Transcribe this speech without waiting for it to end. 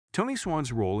Tony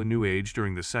Swan's role in New Age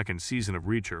during the second season of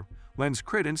Reacher lends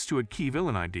credence to a key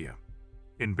villain idea.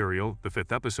 In Burial, the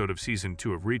fifth episode of Season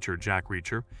 2 of Reacher, Jack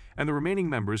Reacher and the remaining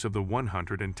members of the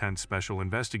 110th Special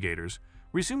Investigators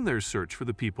resume their search for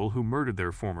the people who murdered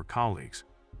their former colleagues.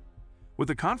 With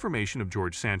the confirmation of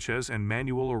George Sanchez and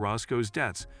Manuel Orozco's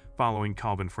deaths following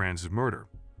Calvin Franz's murder,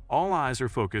 all eyes are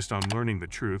focused on learning the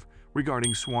truth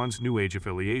regarding Swan's New Age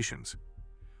affiliations.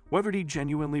 Whether he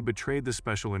genuinely betrayed the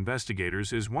special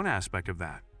investigators is one aspect of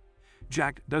that.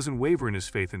 Jack doesn't waver in his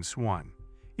faith in Swan,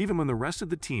 even when the rest of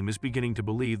the team is beginning to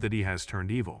believe that he has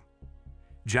turned evil.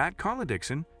 Jack, Carla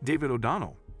Dixon, David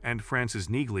O'Donnell, and Francis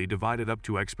Neagley divided up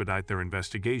to expedite their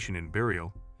investigation in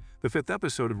Burial, the fifth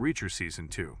episode of Reacher Season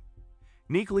 2.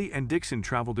 Neagley and Dixon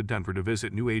travel to Denver to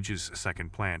visit New Age's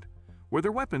second plant, where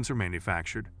their weapons are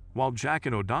manufactured, while Jack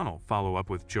and O'Donnell follow up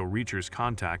with Joe Reacher's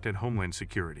contact at Homeland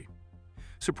Security.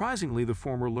 Surprisingly, the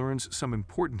former learns some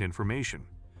important information,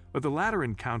 but the latter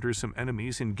encounters some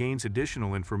enemies and gains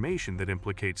additional information that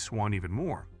implicates Swan even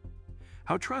more.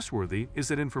 How trustworthy is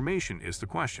that information is the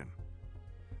question.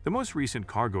 The most recent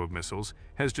cargo of missiles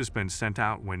has just been sent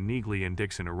out when Neagley and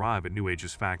Dixon arrive at New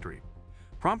Age's factory,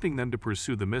 prompting them to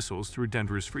pursue the missiles through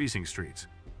Denver's freezing streets.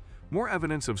 More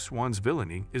evidence of Swan's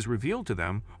villainy is revealed to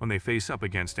them when they face up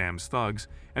against AM's thugs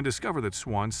and discover that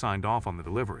Swan signed off on the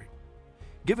delivery.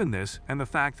 Given this and the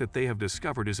fact that they have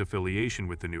discovered his affiliation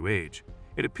with the New Age,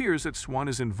 it appears that Swan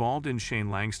is involved in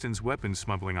Shane Langston's weapons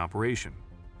smuggling operation.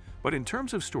 But in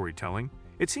terms of storytelling,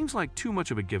 it seems like too much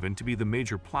of a given to be the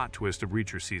major plot twist of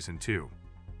Reacher Season 2.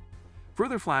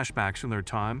 Further flashbacks from their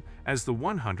time as the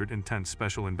 110th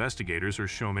Special Investigators are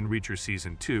shown in Reacher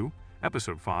Season 2,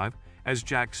 Episode 5, as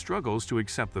Jack struggles to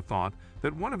accept the thought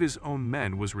that one of his own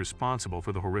men was responsible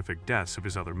for the horrific deaths of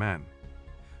his other men.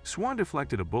 Swan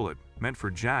deflected a bullet meant for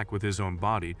Jack with his own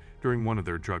body during one of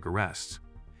their drug arrests.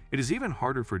 It is even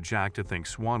harder for Jack to think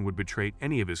Swan would betray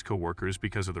any of his co-workers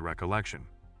because of the recollection.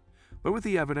 But with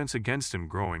the evidence against him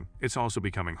growing, it's also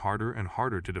becoming harder and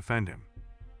harder to defend him.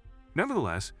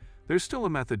 Nevertheless, there's still a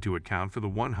method to account for the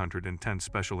 110th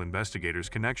Special Investigators'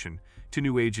 connection to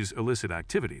New Age's illicit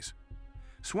activities.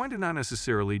 Swan did not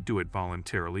necessarily do it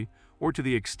voluntarily or to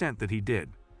the extent that he did,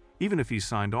 even if he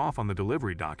signed off on the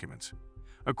delivery documents.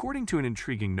 According to an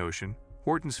intriguing notion,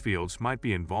 Horton's Fields might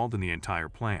be involved in the entire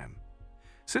plan,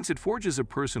 since it forges a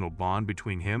personal bond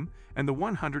between him and the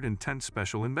 110th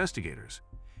Special Investigators.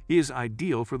 He is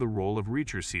ideal for the role of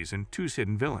Reacher Season 2's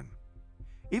hidden villain.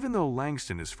 Even though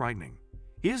Langston is frightening,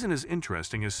 he isn't as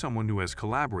interesting as someone who has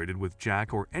collaborated with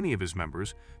Jack or any of his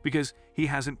members because he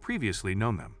hasn't previously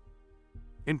known them.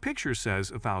 In Picture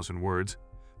Says 1,000 Words,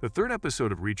 the third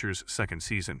episode of Reacher's second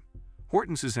season,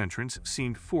 Horton's entrance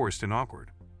seemed forced and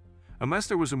awkward. Unless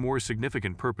there was a more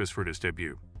significant purpose for his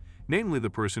debut, namely the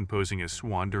person posing as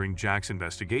Swan during Jack's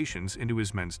investigations into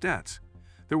his men's deaths,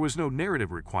 there was no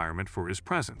narrative requirement for his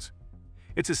presence.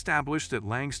 It's established that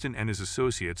Langston and his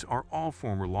associates are all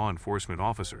former law enforcement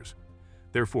officers,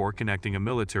 therefore connecting a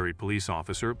military police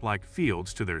officer like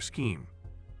Fields to their scheme.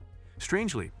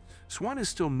 Strangely, Swan is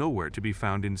still nowhere to be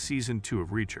found in Season 2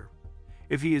 of Reacher.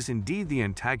 If he is indeed the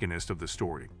antagonist of the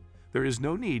story, there is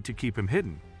no need to keep him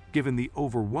hidden, given the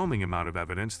overwhelming amount of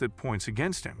evidence that points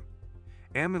against him.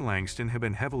 Am and Langston have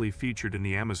been heavily featured in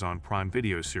the Amazon Prime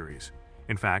Video series.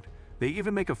 In fact, they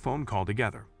even make a phone call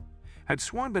together. Had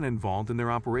Swan been involved in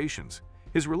their operations,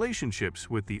 his relationships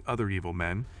with the other evil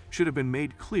men should have been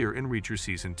made clear in Reacher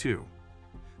Season 2.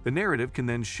 The narrative can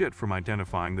then shift from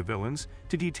identifying the villains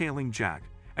to detailing Jack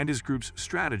and his group's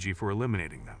strategy for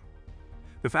eliminating them.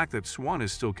 The fact that Swan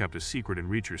is still kept a secret in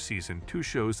Reacher Season 2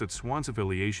 shows that Swan's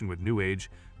affiliation with New Age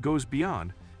goes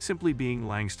beyond simply being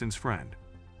Langston's friend.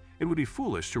 It would be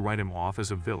foolish to write him off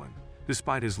as a villain,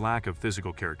 despite his lack of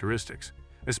physical characteristics,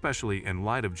 especially in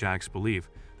light of Jack's belief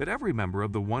that every member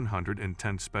of the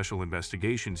 110th Special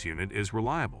Investigations Unit is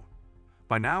reliable.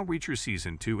 By now, Reacher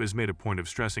Season 2 has made a point of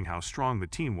stressing how strong the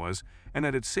team was and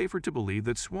that it's safer to believe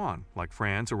that Swan, like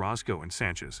Franz, Orozco, and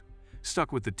Sanchez,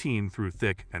 stuck with the team through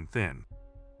thick and thin.